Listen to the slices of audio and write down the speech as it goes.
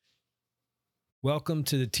Welcome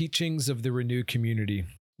to the teachings of the Renew community.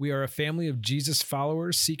 We are a family of Jesus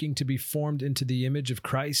followers seeking to be formed into the image of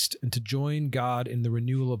Christ and to join God in the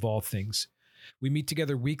renewal of all things. We meet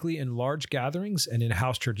together weekly in large gatherings and in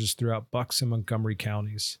house churches throughout Bucks and Montgomery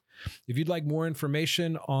counties. If you'd like more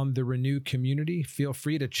information on the Renew community, feel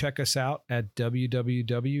free to check us out at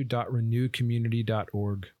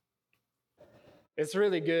www.renewcommunity.org. It's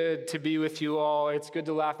really good to be with you all. It's good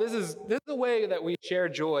to laugh. This is the way that we share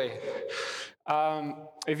joy.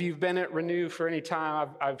 If you've been at Renew for any time,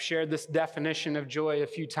 I've shared this definition of joy a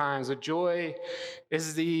few times. But joy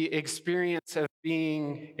is the experience of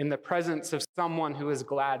being in the presence of someone who is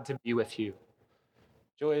glad to be with you.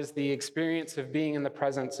 Joy is the experience of being in the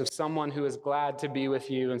presence of someone who is glad to be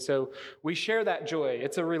with you. And so we share that joy.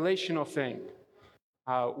 It's a relational thing.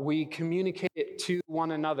 We communicate it to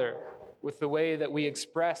one another with the way that we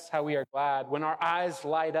express how we are glad. When our eyes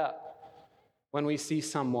light up, when we see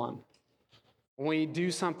someone, when we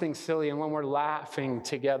do something silly, and when we're laughing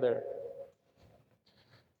together.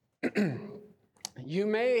 You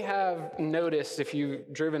may have noticed, if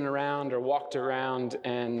you've driven around or walked around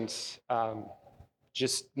and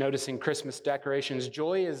just noticing Christmas decorations,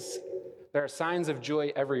 there are signs of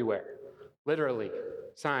joy everywhere. Literally,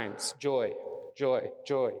 signs, joy, joy,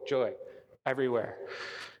 joy, joy, everywhere.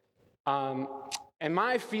 And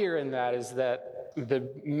my fear in that is that the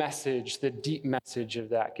deep message of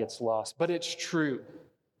that gets lost. But it's true.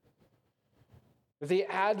 The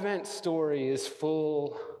Advent story is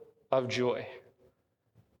full of joy.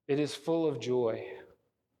 It is full of joy.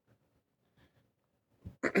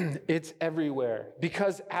 It's everywhere.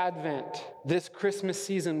 Because Advent, this Christmas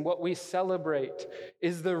season, what we celebrate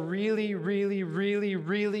is the really, really, really,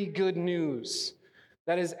 really good news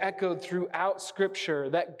that is echoed throughout Scripture,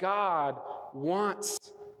 that God wants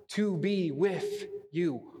to be with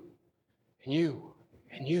you, and you,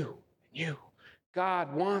 and you, and you.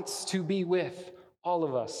 God wants to be with all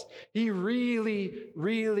of us. He really,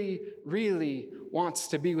 really, really wants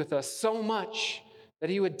to be with us so much that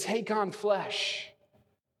he would take on flesh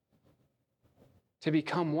to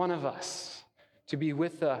become one of us, to be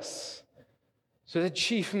with us. So the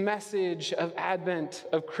chief message of Advent,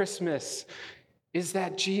 of Christmas, is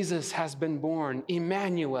that Jesus has been born,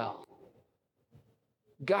 Emmanuel,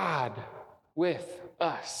 God with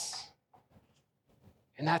us.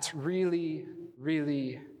 And that's really,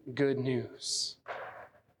 really good news.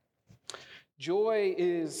 Joy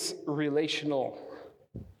is relational.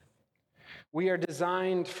 We are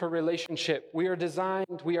designed for relationship. We are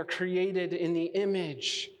created in the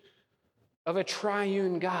image of a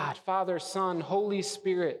triune God, Father, Son, Holy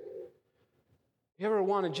Spirit. You ever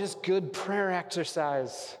want a just good prayer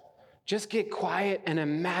exercise? Just get quiet and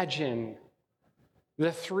imagine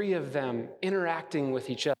the three of them interacting with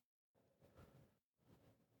each other.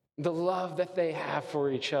 The love that they have for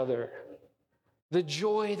each other. The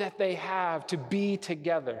joy that they have to be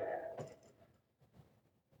together.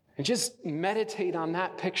 And just meditate on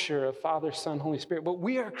that picture of Father, Son, Holy Spirit. But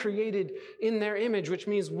we are created in their image, which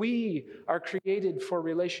means we are created for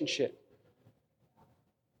relationship.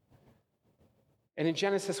 And in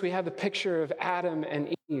Genesis, we have the picture of Adam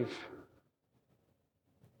and Eve.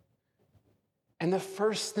 And the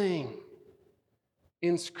first thing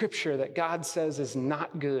in Scripture that God says is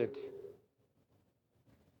not good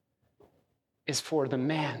is for the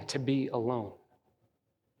man to be alone.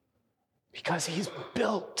 Because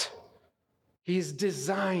he's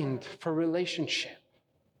designed for relationship.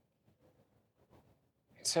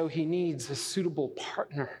 And so he needs a suitable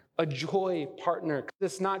partner, a joy partner.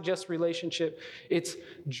 It's not just relationship, it's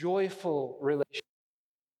joyful relationship.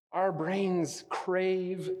 Our brains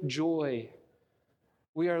crave joy.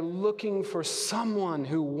 We are looking for someone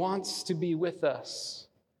who wants to be with us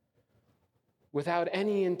without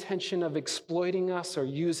any intention of exploiting us or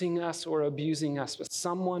using us or abusing us, but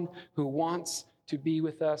someone who wants to be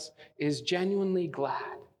with us is genuinely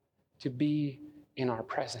glad to be in our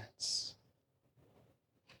presence.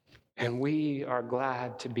 And we are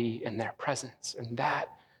glad to be in their presence. And that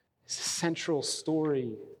is the central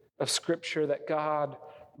story of Scripture, that God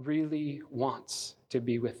really wants to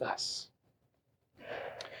be with us.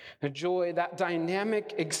 The joy, that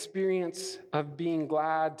dynamic experience of being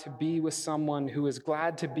glad to be with someone who is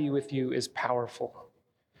glad to be with you, is powerful,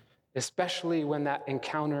 especially when that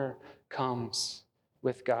encounter comes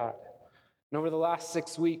with God. And over the last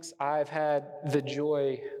 6 weeks, I've had the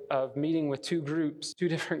joy of meeting with two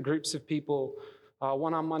different groups of people,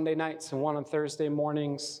 one on Monday nights and one on Thursday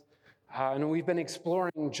mornings. And we've been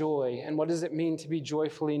exploring joy and what does it mean to be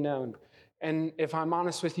joyfully known. And if I'm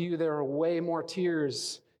honest with you, there are way more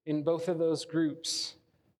tears in both of those groups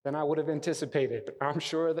than I would have anticipated. I'm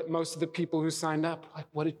sure that most of the people who signed up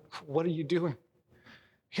were like, what are you doing?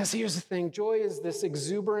 Because here's the thing, joy is this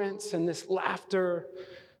exuberance and this laughter,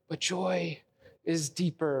 but joy is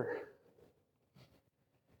deeper.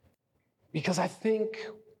 Because I think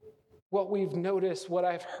what we've noticed, what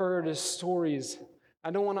I've heard is stories.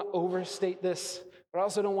 I don't want to overstate this, but I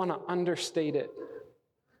also don't want to understate it.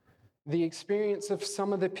 The experience of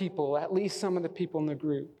some of the people, at least some of the people in the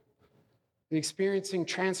group, experiencing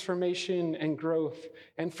transformation and growth,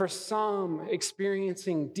 and for some,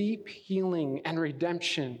 experiencing deep healing and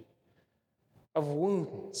redemption of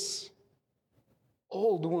wounds,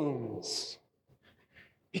 old wounds.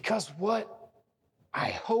 Because what I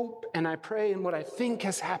hope and I pray and what I think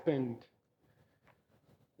has happened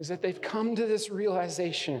is that they've come to this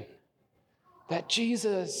realization that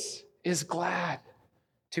Jesus is glad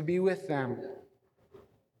to be with them.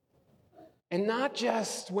 And not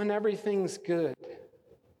just when everything's good.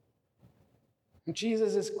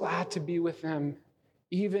 Jesus is glad to be with them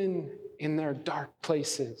even in their dark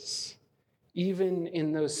places, even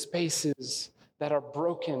in those spaces that are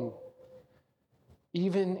broken,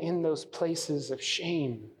 even in those places of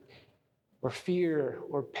shame or fear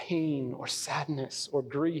or pain or sadness or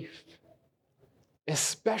grief,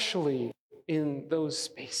 especially in those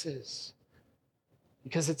spaces.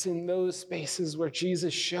 Because it's in those spaces where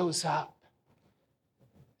Jesus shows up.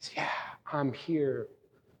 Yeah, I'm here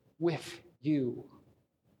with you.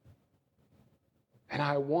 And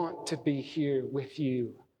I want to be here with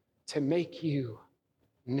you to make you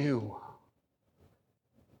new.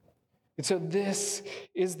 And so this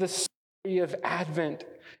is the story of Advent,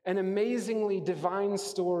 an amazingly divine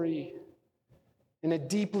story and a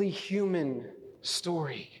deeply human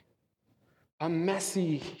story. A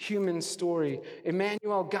messy human story.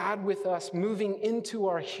 Emmanuel, God with us, moving into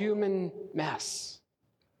our human mess.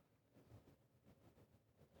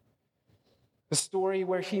 The story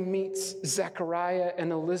where he meets Zechariah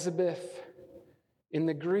and Elizabeth in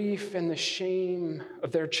the grief and the shame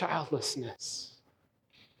of their childlessness.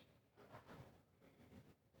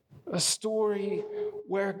 A story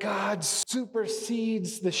where God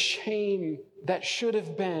supersedes the shame that should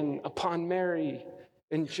have been upon Mary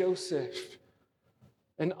and Joseph.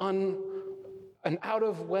 An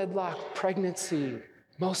out-of-wedlock pregnancy,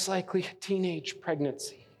 most likely a teenage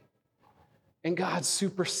pregnancy. And God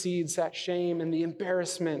supersedes that shame and the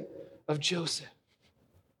embarrassment of Joseph.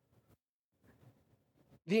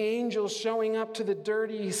 The angels showing up to the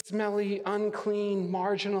dirty, smelly, unclean,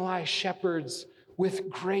 marginalized shepherds with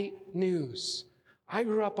great news. I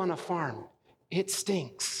grew up on a farm. It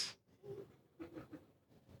stinks.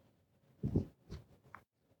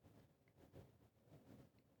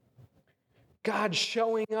 God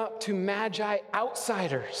showing up to magi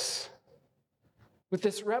outsiders with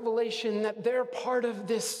this revelation that they're part of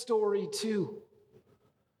this story too.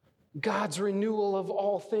 God's renewal of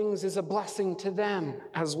all things is a blessing to them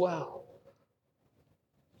as well.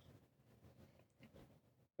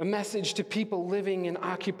 A message to people living in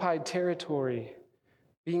occupied territory,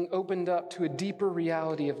 being opened up to a deeper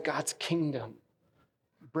reality of God's kingdom,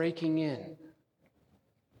 breaking in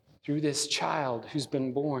through this child who's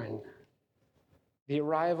been born. The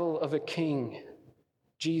arrival of a king,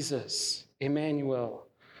 Jesus, Emmanuel.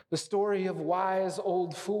 The story of wise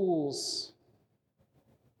old fools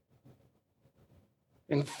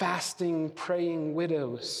and fasting, praying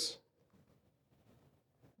widows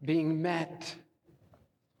being met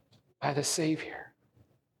by the Savior.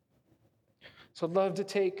 So I'd love to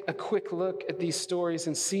take a quick look at these stories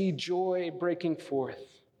and see joy breaking forth.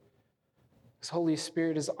 His Holy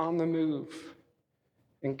Spirit is on the move,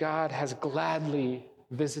 and God has gladly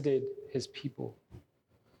visited his people.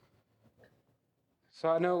 So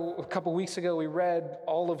I know a couple weeks ago we read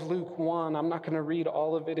all of Luke 1. I'm not going to read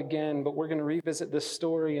all of it again, but we're going to revisit this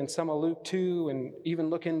story and some of Luke 2 and even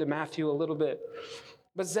look into Matthew a little bit.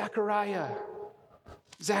 But Zechariah,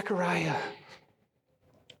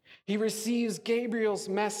 he receives Gabriel's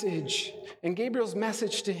message, and Gabriel's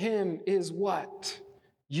message to him is what?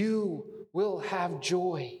 You will have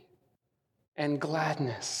joy and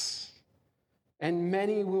gladness, and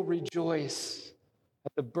many will rejoice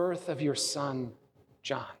at the birth of your son,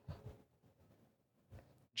 John.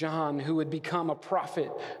 John, who would become a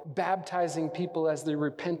prophet, baptizing people as they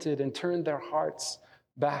repented and turned their hearts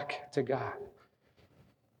back to God.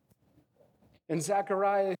 And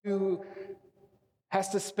Zechariah, who has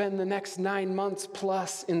to spend the next 9 months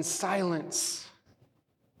plus in silence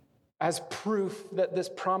as proof that this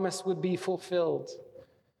promise would be fulfilled.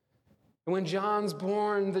 And when John's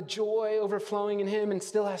born, the joy overflowing in him, and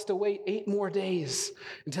still has to wait 8 more days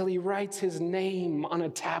until he writes his name on a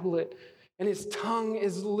tablet and his tongue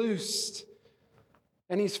is loosed,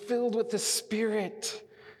 and he's filled with the Spirit,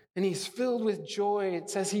 and he's filled with joy. It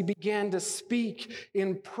says he began to speak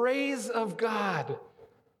in praise of God.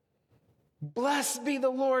 Blessed be the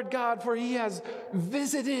Lord God, for he has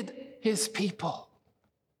visited his people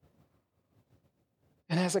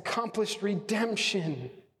and has accomplished redemption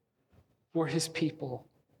for his people.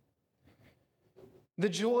 The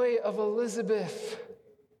joy of Elizabeth,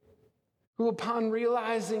 who upon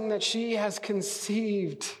realizing that she has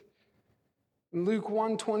conceived, in Luke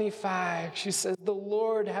 1:25, she says, the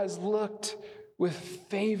Lord has looked with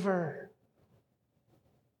favor.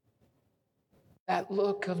 That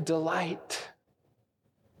look of delight.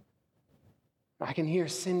 I can hear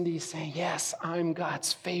Cindy saying, yes, I'm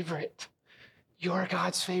God's favorite. You're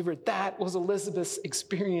God's favorite. That was Elizabeth's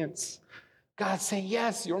experience. God saying,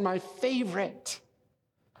 yes, you're my favorite.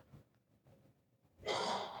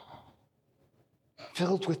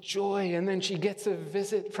 Filled with joy, and then she gets a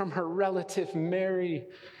visit from her relative Mary.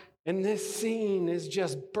 And this scene is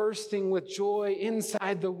just bursting with joy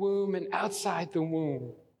inside the womb and outside the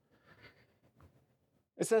womb.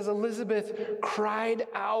 It says Elizabeth cried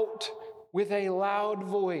out with a loud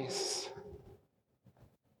voice.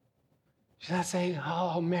 She's not saying,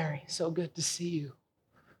 oh, Mary, so good to see you.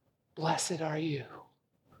 Blessed are you.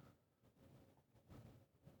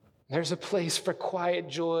 There's a place for quiet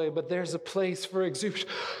joy, but there's a place for exuberance.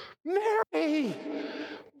 Mary,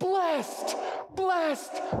 blessed,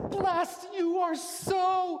 blessed, blessed. You are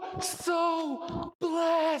so, so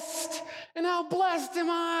blessed. And how blessed am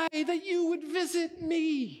I that you would visit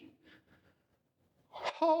me.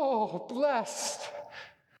 Oh, blessed.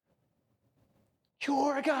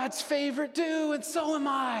 You're God's favorite too, and so am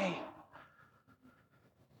I.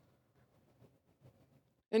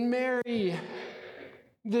 And Mary,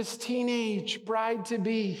 this teenage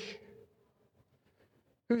bride-to-be,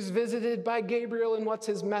 who's visited by Gabriel, and what's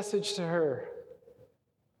his message to her?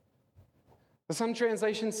 Some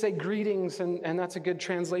translations say greetings, and that's a good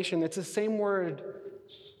translation. It's the same word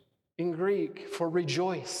in Greek for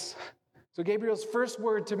rejoice. So Gabriel's first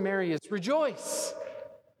word to Mary is rejoice,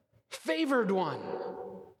 favored one.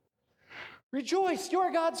 Rejoice,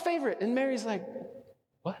 you're God's favorite. And Mary's like,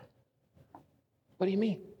 what? What do you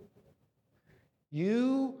mean?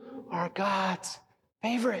 You are God's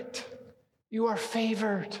favorite. You are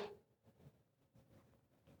favored.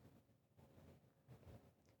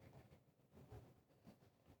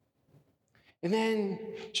 And then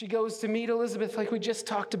she goes to meet Elizabeth like we just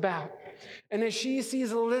talked about. And as she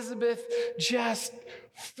sees Elizabeth just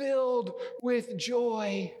filled with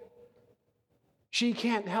joy, she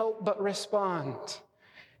can't help but respond.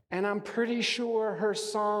 And I'm pretty sure her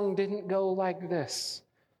song didn't go like this.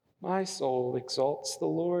 My soul exalts the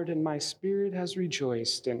Lord, and my spirit has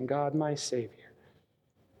rejoiced in God my Savior.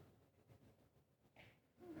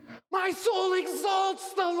 My soul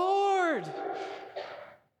exalts the Lord,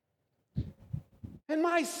 and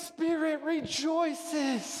my spirit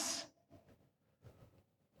rejoices.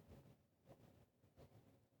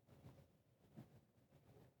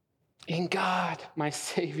 In God, my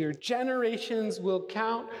Savior. Generations will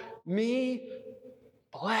count me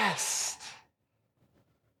blessed.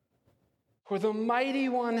 For the Mighty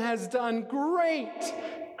One has done great,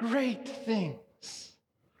 great things.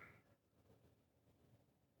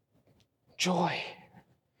 Joy.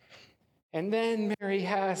 And then Mary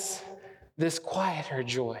has this quieter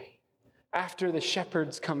joy. After the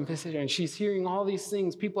shepherds come visit her, and she's hearing all these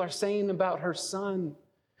things people are saying about her son,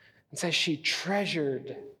 and says she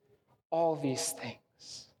treasured all these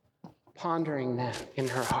things, pondering them in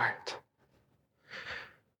her heart.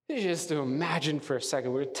 Just to imagine for a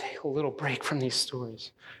second, we're going to take a little break from these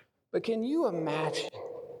stories. But can you imagine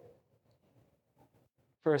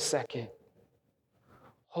for a second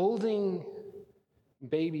holding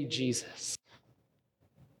baby Jesus,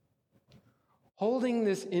 holding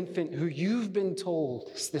this infant who you've been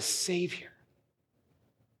told is the Savior,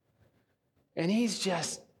 and he's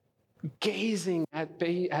just gazing at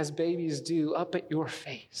as babies do up at your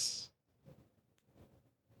face.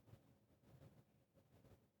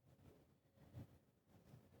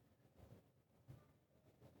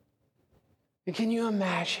 And can you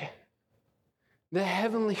imagine the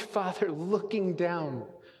Heavenly Father looking down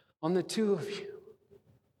on the two of you?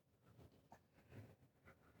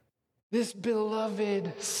 This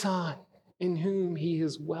beloved Son in whom he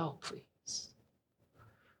is well pleased.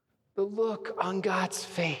 The look on God's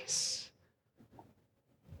face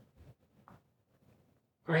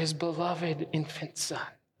for his beloved infant Son.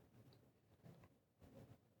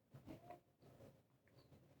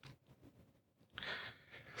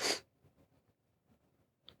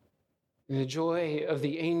 The joy of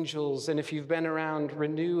the angels. And if you've been around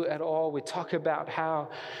Renew at all, we talk about how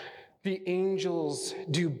the angels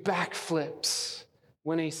do backflips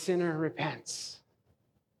when a sinner repents.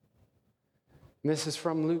 And this is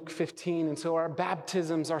from Luke 15. And so our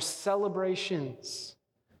baptisms are celebrations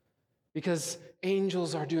because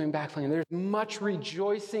angels are doing backflips. There's much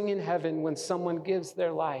rejoicing in heaven when someone gives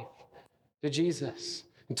their life to Jesus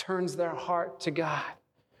and turns their heart to God.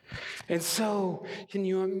 And so, can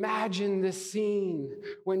you imagine this scene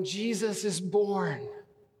when Jesus is born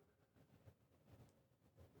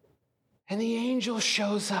and the angel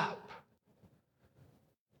shows up?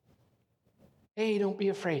 Hey, don't be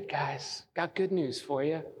afraid, guys. Got good news for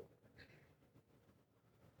you.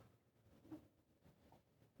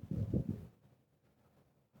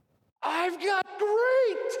 I've got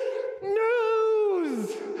great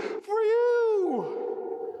news for you.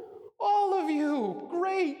 All of you,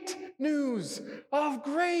 great news of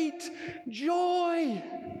great joy.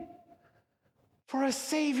 For a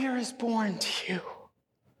Savior is born to you.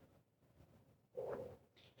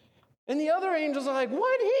 And the other angels are like,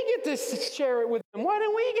 why did he get to share it with them? Why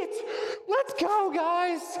didn't we get to? Let's go,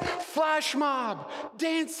 guys. Flash mob,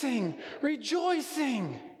 dancing,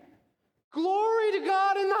 rejoicing. Glory to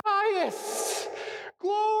God in the highest.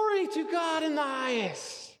 Glory to God in the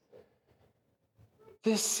highest.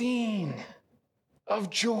 This scene of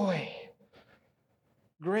joy,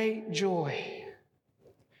 great joy.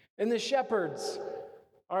 And the shepherds,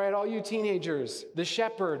 all right, all you teenagers, the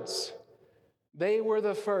shepherds, they were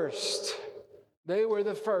the first. They were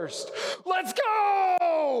the first. Let's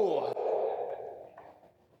go!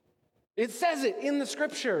 It says it in the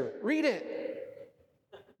scripture. Read it.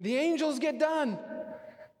 The angels get done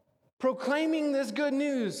proclaiming this good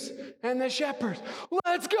news, and the shepherds,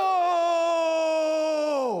 let's go!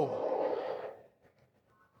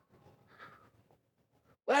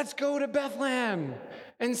 Let's go to Bethlehem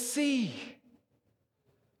and see.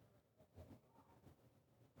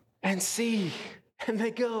 And see. And they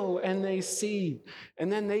go and they see.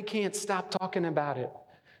 And then they can't stop talking about it.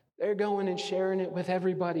 They're going and sharing it with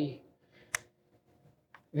everybody.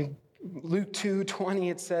 In Luke 2:20,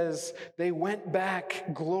 it says, they went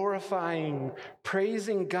back glorifying,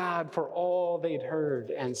 praising God for all they'd heard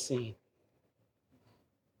and seen.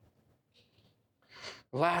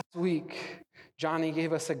 Last week, Johnny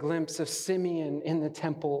gave us a glimpse of Simeon in the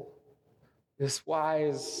temple, this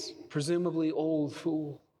wise, presumably old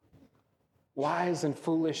fool, wise and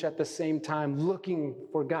foolish at the same time, looking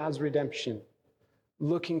for God's redemption,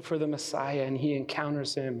 looking for the Messiah, and he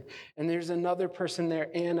encounters him. And there's another person there,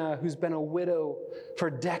 Anna, who's been a widow for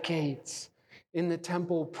decades in the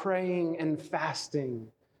temple praying and fasting.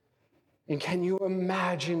 And can you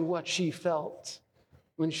imagine what she felt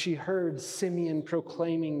when she heard Simeon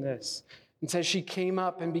proclaiming this? And says she came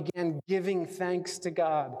up and began giving thanks to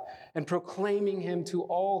God and proclaiming him to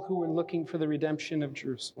all who were looking for the redemption of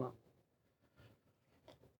Jerusalem.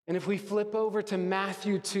 And if we flip over to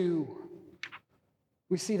Matthew 2,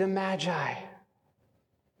 we see the Magi.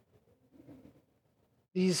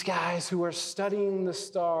 These guys who are studying the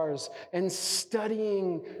stars and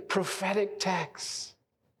studying prophetic texts.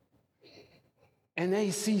 And they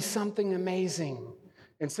see something amazing.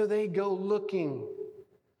 And so they go looking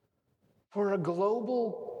for a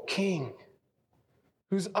global king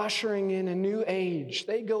who's ushering in a new age.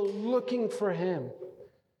 They go looking for him.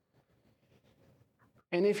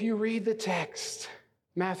 And if you read the text,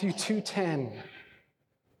 Matthew 2:10,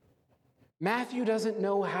 Matthew doesn't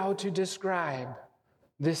know how to describe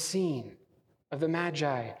this scene of the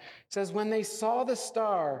Magi. It says, when they saw the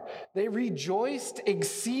star, they rejoiced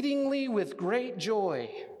exceedingly with great joy.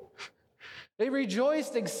 They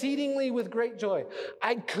rejoiced exceedingly with great joy.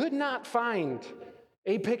 I could not find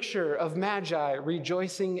a picture of Magi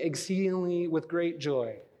rejoicing exceedingly with great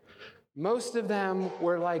joy. Most of them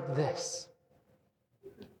were like this.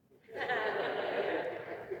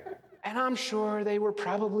 And I'm sure they were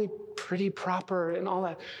probably pretty proper and all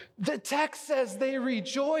that. The text says they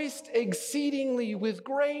rejoiced exceedingly with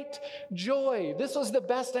great joy. This was the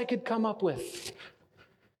best I could come up with.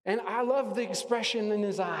 And I love the expression in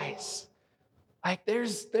his eyes. Like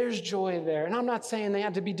there's joy there. And I'm not saying they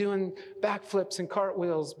had to be doing backflips and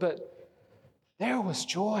cartwheels, but there was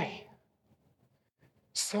joy.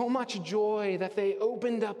 So much joy that they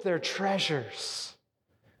opened up their treasures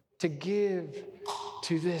to give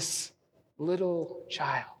to this little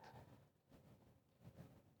child.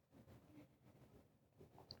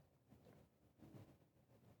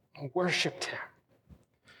 And worshiped him.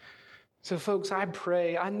 So folks, I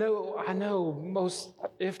pray, I know most,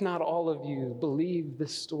 if not all of you, believe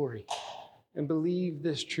this story. and believe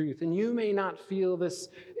this truth. And you may not feel this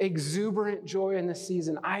exuberant joy in this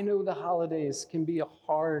season. I know the holidays can be a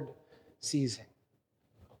hard season.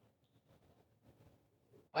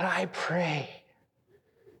 But I pray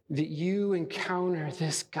that you encounter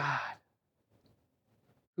this God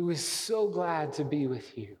who is so glad to be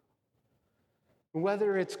with you.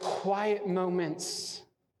 Whether it's quiet moments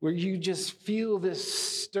where you just feel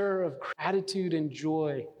this stir of gratitude and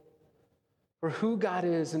joy for who God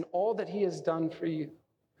is and all that He has done for you,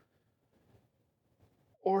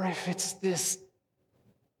 or if it's this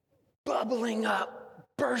bubbling up,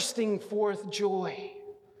 bursting forth joy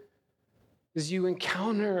as you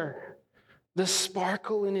encounter the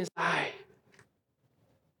sparkle in His eye.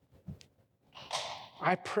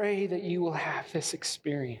 I pray that you will have this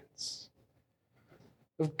experience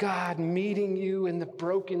of God meeting you in the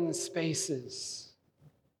broken spaces,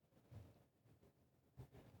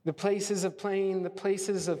 the places of pain, the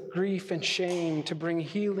places of grief and shame, to bring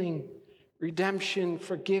healing, redemption,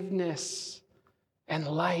 forgiveness, and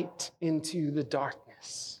light into the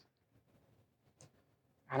darkness.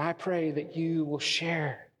 And I pray that you will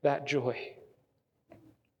share that joy.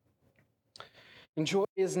 And joy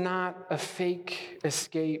is not a fake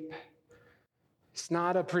escape. It's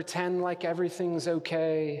not a pretend like everything's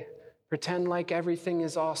okay, pretend like everything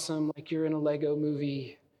is awesome, like you're in a Lego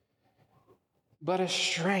movie, but a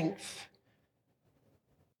strength.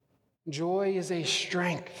 Joy is a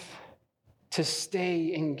strength to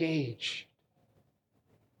stay engaged,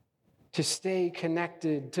 to stay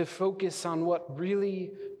connected, to focus on what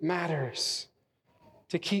really matters,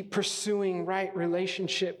 to keep pursuing right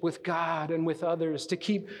relationship with God and with others, to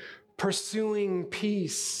keep pursuing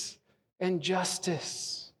peace and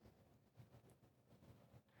justice,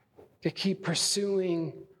 to keep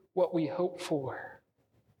pursuing what we hope for.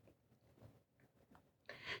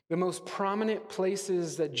 The most prominent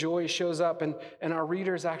places that joy shows up, and our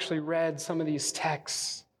readers actually read some of these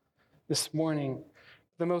texts this morning.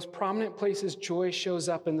 The most prominent places joy shows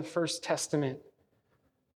up in the First Testament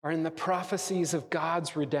are in the prophecies of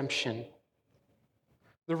God's redemption,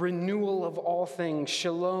 the renewal of all things,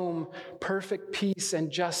 shalom, perfect peace and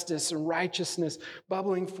justice and righteousness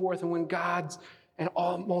bubbling forth. And when God's, and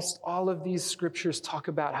almost all of these scriptures talk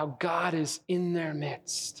about how God is in their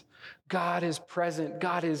midst. God is present.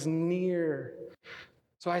 God is near.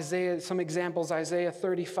 So Isaiah, some examples, Isaiah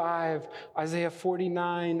 35, Isaiah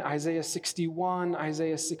 49, Isaiah 61,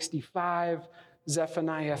 Isaiah 65,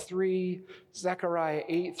 Zephaniah 3, Zechariah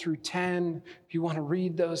 8 through 10. If you want to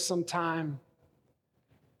read those sometime.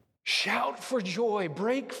 Shout for joy,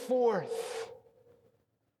 break forth,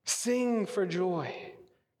 sing for joy,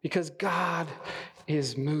 because God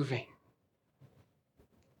is moving.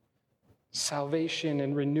 Salvation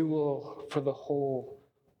and renewal for the whole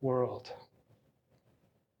world.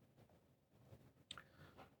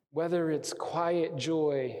 Whether it's quiet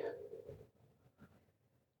joy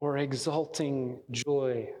or exulting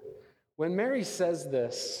joy, when Mary says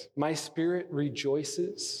this, my spirit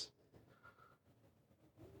rejoices,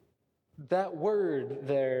 that word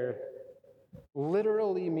there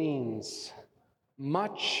literally means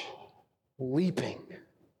much leaping.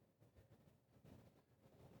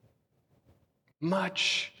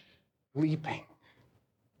 Much leaping.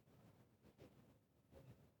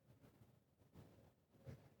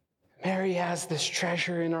 Mary has this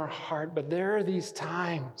treasure in her heart, but there are these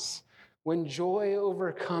times when joy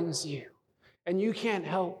overcomes you and you can't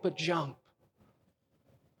help but jump.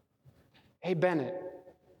 Hey, Bennett,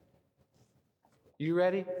 you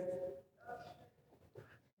ready?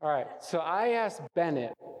 All right, so I asked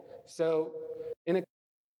Bennett,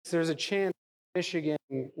 there's a chance Michigan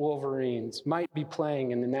Wolverines might be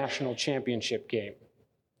playing in the national championship game.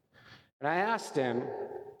 And I asked him,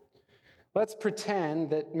 let's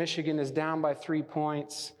pretend that Michigan is down by 3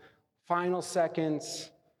 points, final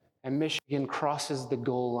seconds, and Michigan crosses the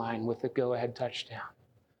goal line with a go-ahead touchdown.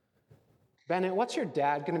 Bennett, what's your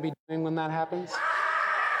dad going to be doing when that happens?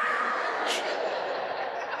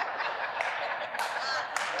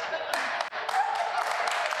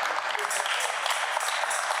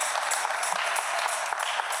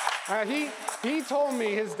 He told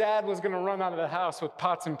me his dad was going to run out of the house with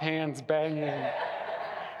pots and pans banging.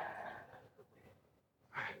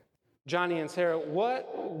 Johnny and Sarah,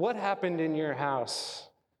 what happened in your house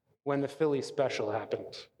when the Philly special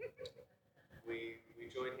happened? We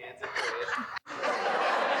joined hands and prayed.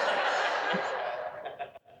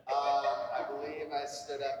 I believe I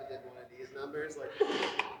stood up and did one of these numbers, like,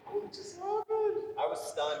 what just happened? I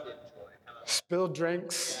was stunned in joy. Spilled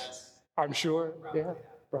drinks, yes. I'm sure. Probably. Yeah,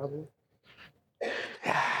 probably.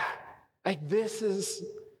 Like this is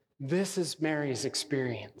Mary's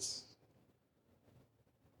experience.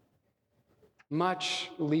 much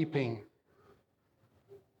leaping,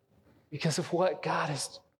 because of what God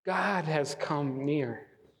has come near.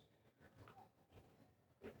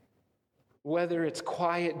 Whether it's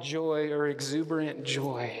quiet joy or exuberant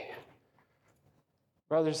joy,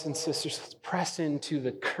 brothers and sisters, let's press into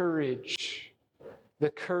the courage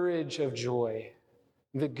of joy,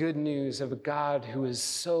 the good news of a God who is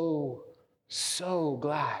so, so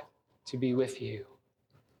glad to be with you.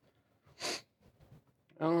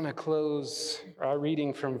 I want to close our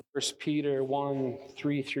reading from 1 Peter 1,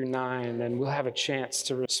 3 through 9, and we'll have a chance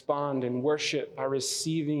to respond and worship by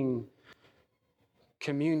receiving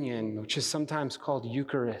communion, which is sometimes called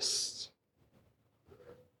Eucharist.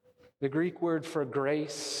 The Greek word for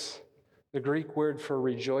grace, the Greek word for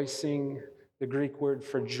rejoicing, the Greek word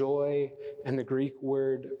for joy, and the Greek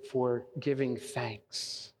word for giving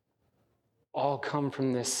thanks all come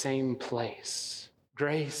from this same place.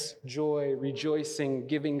 Grace, joy, rejoicing,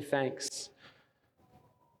 giving thanks.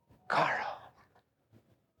 Caro,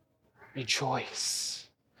 rejoice,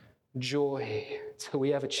 joy. So we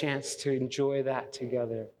have a chance to enjoy that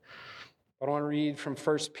together. But I want to read from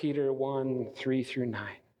 1 Peter 1, 3 through 9.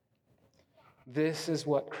 This is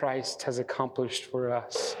what Christ has accomplished for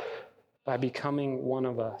us by becoming one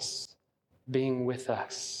of us, being with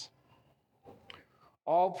us.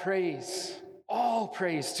 All praise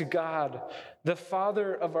to God, the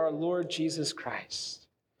Father of our Lord Jesus Christ.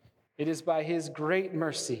 It is by his great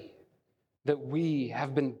mercy that we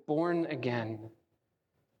have been born again,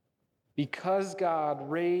 because God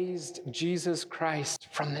raised Jesus Christ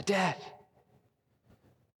from the dead.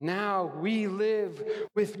 Now we live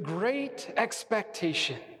with great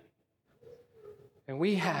expectation, and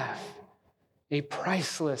we have a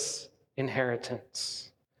priceless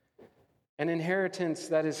inheritance, an inheritance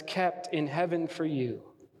that is kept in heaven for you,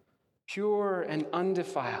 pure and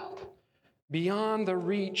undefiled, beyond the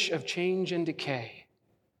reach of change and decay.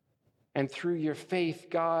 And through your faith,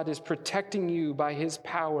 God is protecting you by his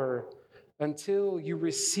power until you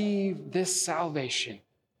receive this salvation,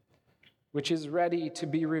 which is ready to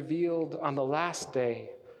be revealed on the last day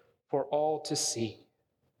for all to see.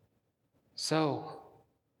 So,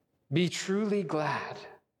 be truly glad.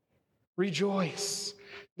 Rejoice.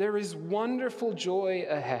 There is wonderful joy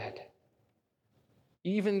ahead.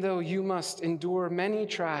 Even though you must endure many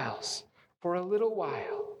trials for a little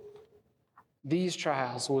while, these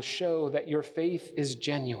trials will show that your faith is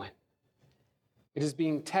genuine. It is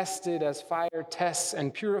being tested as fire tests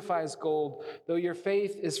and purifies gold, though your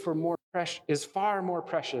faith is far more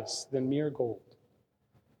precious than mere gold.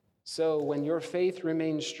 So when your faith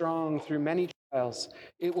remains strong through many trials,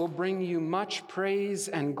 it will bring you much praise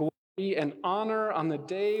and glory and honor on the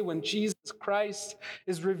day when Jesus Christ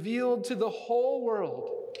is revealed to the whole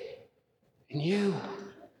world. And you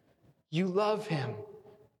love him,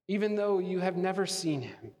 even though you have never seen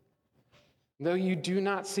him. Though you do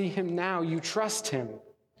not see him now, you trust him,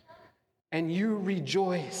 and you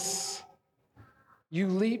rejoice. You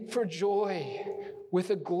leap for joy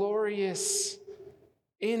with a glorious,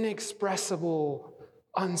 inexpressible,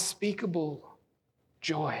 unspeakable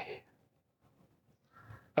joy,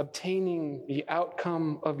 obtaining the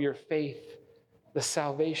outcome of your faith, the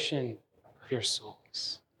salvation of your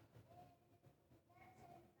souls.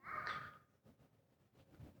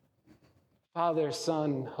 Father,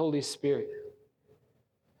 Son, Holy Spirit,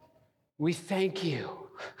 we thank you.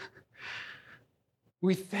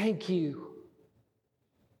 We thank you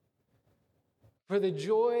for the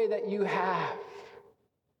joy that you have,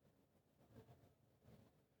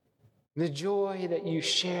 the joy that you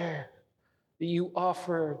share, that you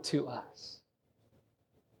offer to us.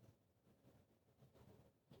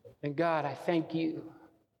 And God, I thank you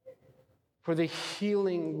for the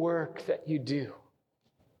healing work that you do,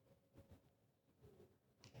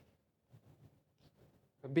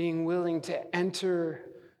 for being willing to enter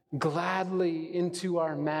gladly into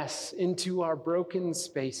our mess, into our broken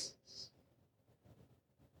spaces.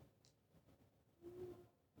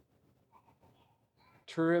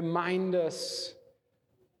 To remind us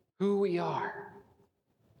who we are,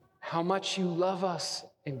 how much you love us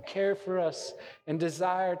and care for us and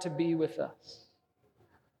desire to be with us.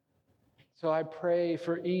 So I pray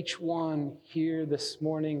for each one here this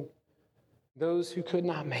morning, those who could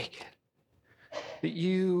not make it, that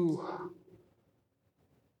you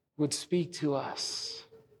would speak to us.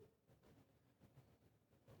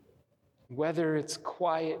 Whether it's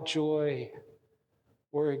quiet joy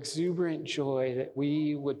or exuberant joy, that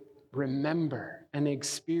we would remember and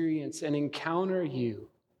experience and encounter you,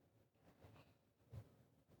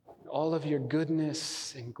 all of your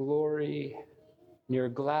goodness and glory and your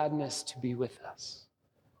gladness to be with us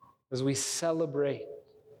as we celebrate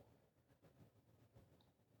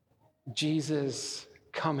Jesus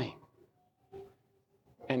coming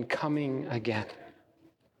and coming again.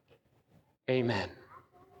 Amen.